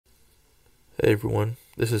Hey everyone,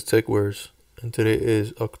 this is TechWares, and today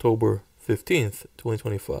is October 15th,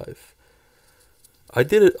 2025. I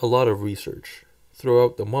did a lot of research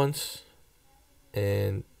throughout the months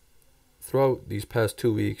and throughout these past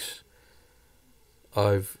 2 weeks.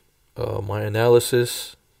 I've my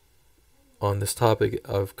analysis on this topic,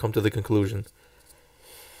 I've come to the conclusion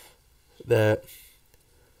that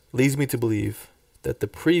leads me to believe that the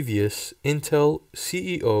previous Intel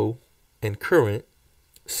CEO and current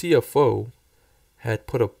CFO had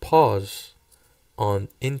put a pause on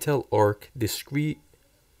Intel Arc discrete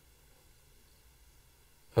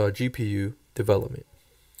GPU development.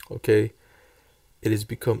 Okay, it has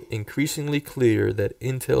become increasingly clear that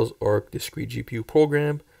Intel's Arc discrete GPU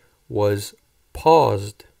program was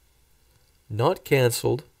paused, not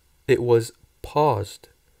canceled. It was paused,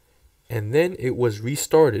 and then it was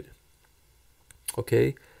restarted.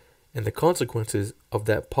 Okay, and the consequences of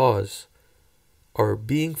that pause are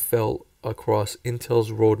being felt across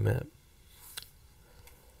Intel's roadmap.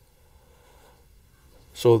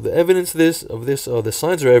 So the evidence of this, the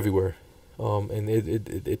signs are everywhere, and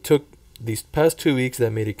it took these past 2 weeks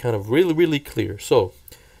that made it kind of really clear. So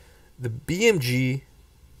the BMG-G31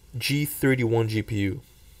 GPU,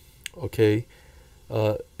 okay,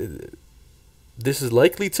 this is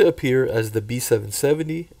likely to appear as the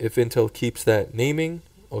B770 if Intel keeps that naming.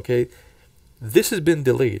 Okay, this has been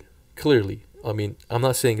delayed clearly. I mean, I'm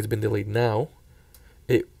not saying it's been delayed now.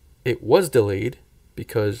 It was delayed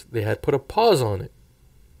because they had put a pause on it.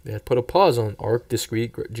 They had put a pause on Arc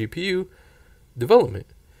discrete GPU development.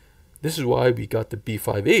 This is why we got the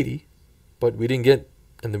B580, but we didn't get,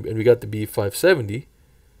 and we got the B570,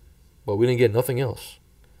 but we didn't get nothing else.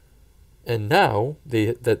 And now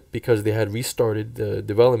because they had restarted the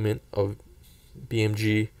development of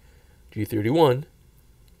BMG-G31,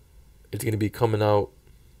 it's going to be coming out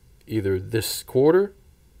either this quarter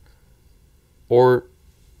or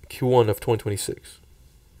Q1 of 2026.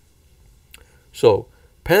 So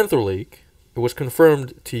Panther Lake, it was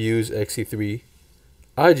confirmed to use Xe3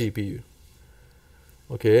 iGPU.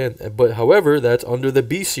 Okay, but however, that's under the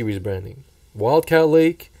B series branding. Wildcat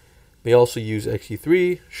Lake may also use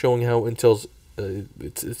Xe3, showing how Intel's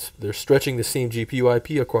they're stretching the same GPU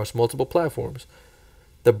IP across multiple platforms.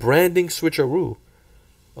 The branding switcheroo.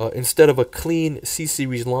 Instead of a clean C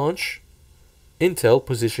series launch, Intel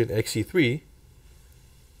positioned Xe3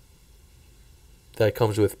 that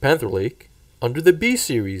comes with Panther Lake under the B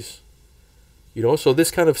series. You know, so this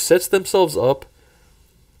kind of sets themselves up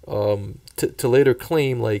to later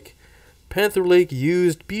claim like Panther Lake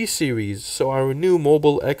used B series, so our new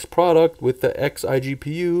mobile X product with the X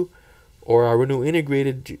iGPU or our new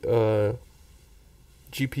integrated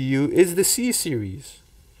GPU is the C series,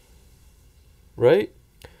 right?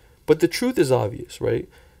 But the truth is obvious, right?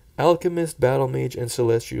 Alchemist, Battle Mage, and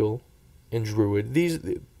Celestial, and Druid,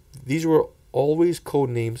 these were always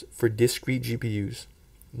code names for discrete GPUs,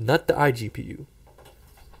 not the iGPU.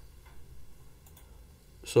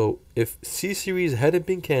 So if C series hadn't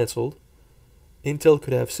been cancelled, Intel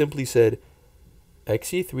could have simply said,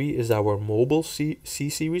 Xe3 is our mobile C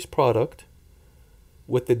series product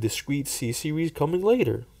with the discrete C series coming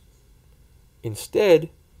later. Instead,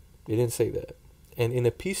 they didn't say that. And in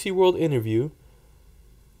a PC World interview,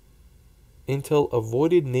 Intel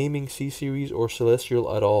avoided naming C series or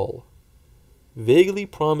Celestial at all, vaguely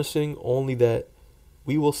promising only that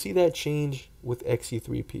we will see that change with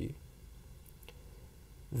Xe3P.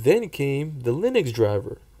 Then came the Linux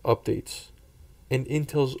driver updates and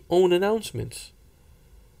Intel's own announcements.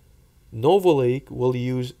 Nova Lake will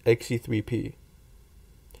use Xe3P,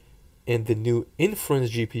 and the new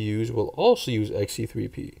inference GPUs will also use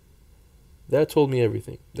Xe3P. That told me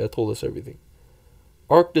everything. That told us everything.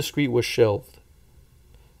 Arc discrete was shelved,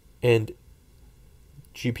 and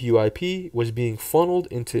GPU IP was being funneled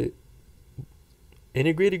into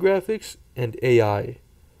integrated graphics and AI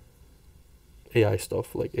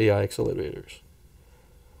stuff like AI accelerators.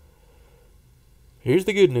 Here's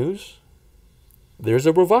the good news. There's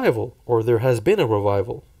a revival, or there has been a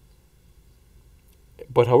revival.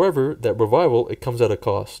 But however, that revival, it comes at a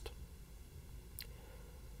cost.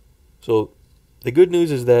 So the good news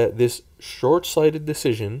is that this short-sighted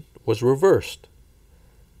decision was reversed,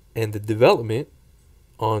 and the development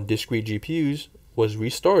on discrete GPUs was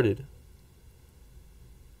restarted.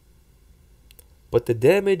 But the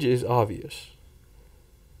damage is obvious.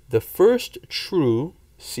 The first true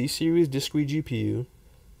C-series discrete GPU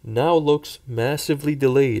now looks massively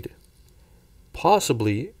delayed,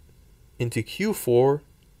 possibly into Q4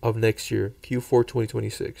 of next year, Q4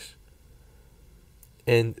 2026.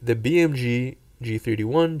 And the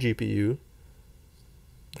BMG-G31 GPU,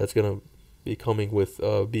 that's going to be coming with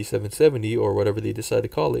B770 or whatever they decide to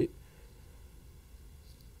call it.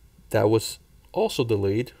 That was also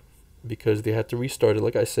delayed because they had to restart it,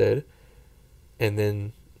 like I said, and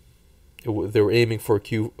then they were aiming for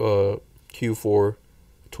Q4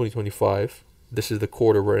 2025. This is the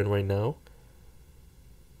quarter we're in right now.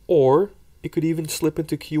 Or it could even slip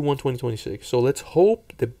into Q1 2026. So let's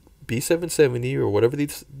hope the B770 or whatever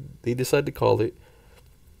they decide to call it,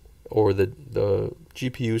 or the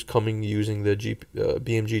GPUs coming using the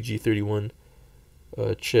BMG-G31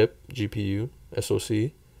 chip GPU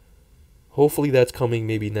SoC. Hopefully that's coming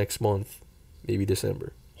maybe next month, maybe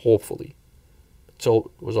December. Hopefully.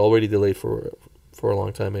 So it was already delayed for a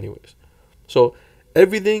long time anyways. So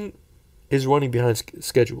everything is running behind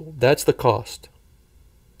schedule. That's the cost.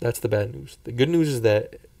 That's the bad news. The good news is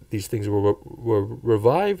that these things were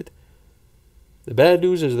revived. The bad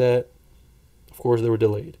news is that, of course, they were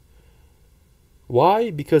delayed.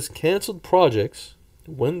 Why? Because canceled projects,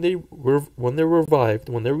 when they're revived,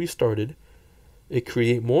 when they're restarted, it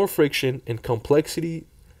creates more friction and complexity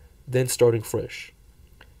than starting fresh.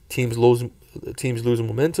 Teams lose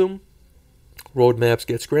momentum, roadmaps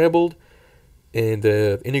get scrambled, and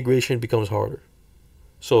integration becomes harder.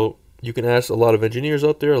 So you can ask a lot of engineers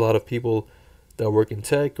out there, a lot of people that work in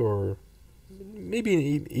tech or maybe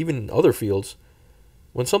even in other fields.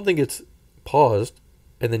 When something gets paused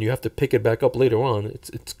and then you have to pick it back up later on,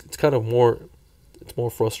 it's kind of more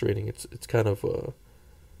frustrating. It's kind of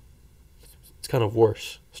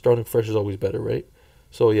worse. Starting fresh is always better, right?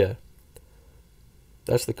 So yeah,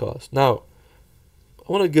 that's the cost. Now,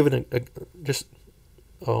 I want to give it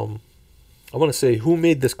I want to say who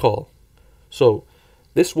made this call. So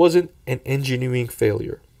this wasn't an engineering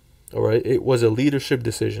failure, all right? It was a leadership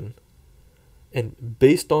decision, and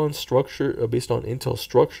based on Intel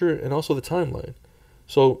structure and also the timeline.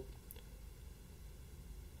 So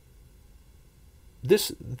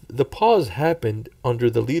the pause happened under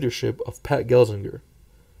the leadership of Pat Gelsinger.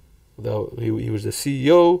 He was the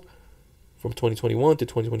CEO from 2021 to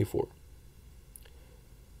 2024.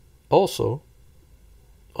 Also,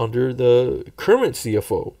 under the current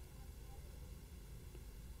CFO,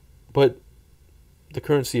 but the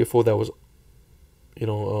current CFO that was,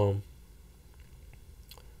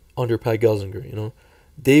 under Pat Gelsinger,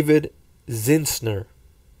 David Zinsner,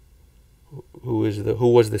 who was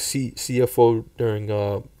the CFO during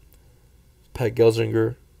Pat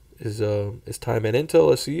Gelsinger his time at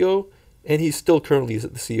Intel as CEO, and he's still currently the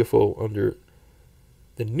CFO under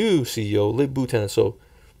the new CEO, Lip Bhutan. So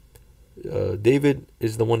David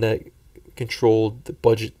is the one that controlled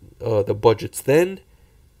the budgets then,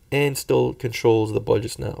 and still controls the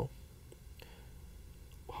budgets now.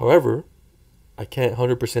 However, I can't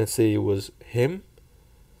 100% say it was him,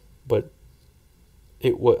 but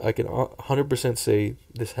I can 100% say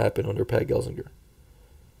this happened under Pat Gelsinger.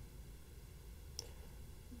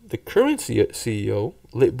 The current CEO,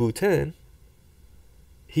 Lip Bhutan,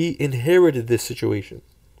 he inherited this situation.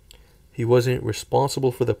 He wasn't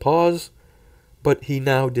responsible for the pause, but he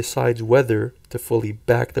now decides whether to fully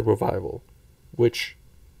back the revival, which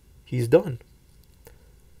he's done.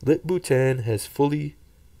 Lip Bhutan has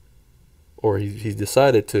he's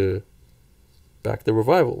decided to back the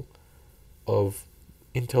revival of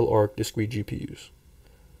Intel Arc discrete GPUs.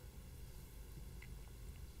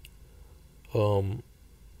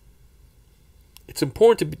 It's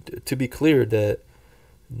important to be clear that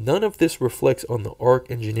none of this reflects on the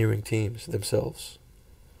Arc engineering teams themselves.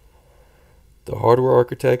 The hardware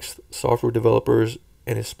architects, software developers,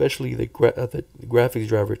 and especially the graphics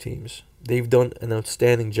driver teams, they've done an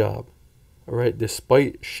outstanding job. All right,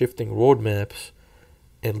 despite shifting roadmaps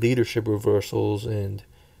and leadership reversals and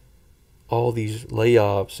all these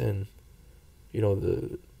layoffs, and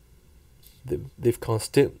they've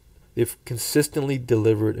consistently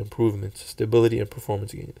delivered improvements, stability, and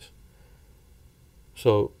performance gains.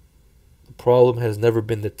 So the problem has never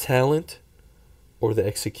been the talent or the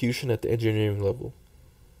execution at the engineering level.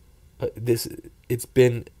 It's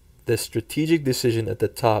been the strategic decision at the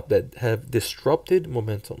top that have disrupted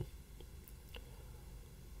momentum.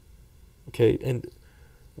 Okay, and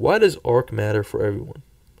why does ARC matter for everyone?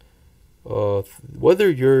 Whether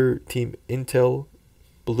you're Team Intel,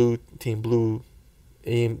 Team Blue,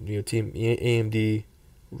 Team AMD,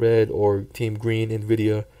 Red, or Team Green,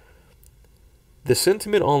 NVIDIA, the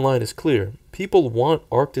sentiment online is clear. People want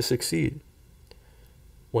ARC to succeed.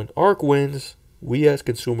 When ARC wins, we as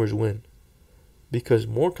consumers win. Because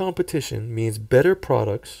more competition means better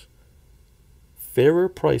products, fairer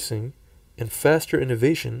pricing, and faster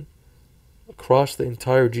innovation across the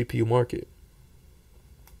entire GPU market.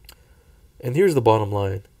 And here's the bottom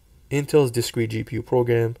line. Intel's discrete GPU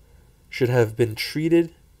program should have been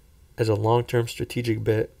treated as a long-term strategic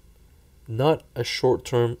bet, not a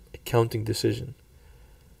short-term accounting decision.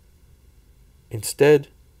 Instead,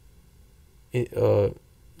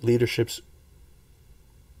 leadership's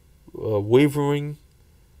wavering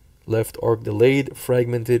left ARC delayed,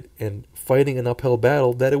 fragmented, and fighting an uphill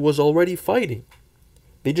battle that it was already fighting.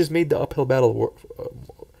 They just made the uphill battle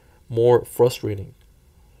more frustrating.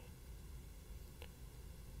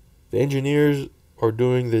 The engineers are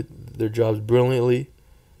doing their jobs brilliantly,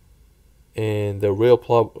 and the real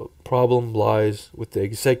problem lies with the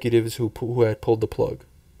executives who had pulled the plug.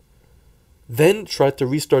 Then tried to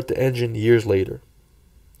restart the engine years later,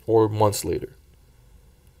 or months later.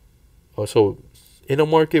 So, in a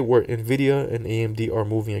market where Nvidia and AMD are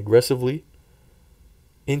moving aggressively,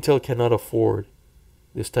 Intel cannot afford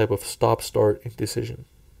this type of stop-start indecision.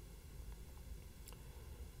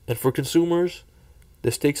 And for consumers,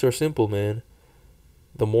 the stakes are simple, man.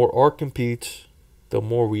 The more ARC competes, the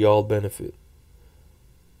more we all benefit.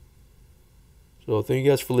 So thank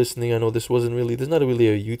you guys for listening. I know this not really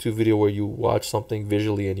a YouTube video where you watch something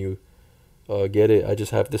visually and you get it. I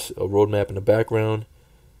just have this roadmap in the background.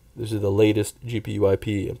 This is the latest GPU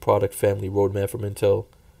IP and product family roadmap from Intel,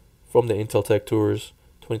 from the Intel Tech Tours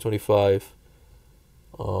 2025.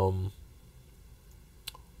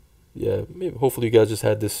 Yeah, maybe hopefully you guys just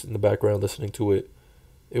had this in the background listening to it.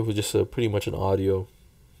 It was just pretty much an audio.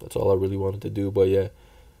 That's all I really wanted to do. But yeah,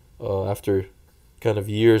 after kind of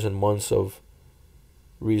years and months of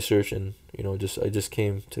research and I just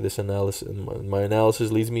came to this analysis, and my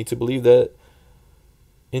analysis leads me to believe that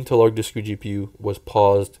Intel Arc discrete GPU was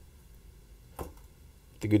paused.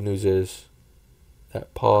 The good news is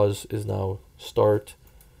that pause is now start,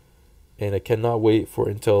 and I cannot wait for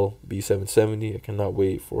Intel B770. I cannot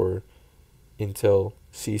wait for Intel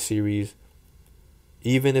C series,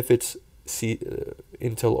 even if it's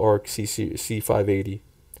Intel Arc C580,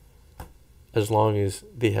 as long as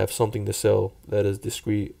they have something to sell that is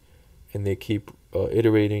discrete and they keep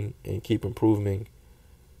iterating and keep improving,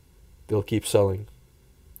 they'll keep selling.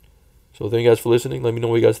 So thank you guys for listening. Let me know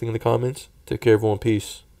what you guys think in the comments. Take care, everyone.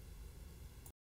 Peace.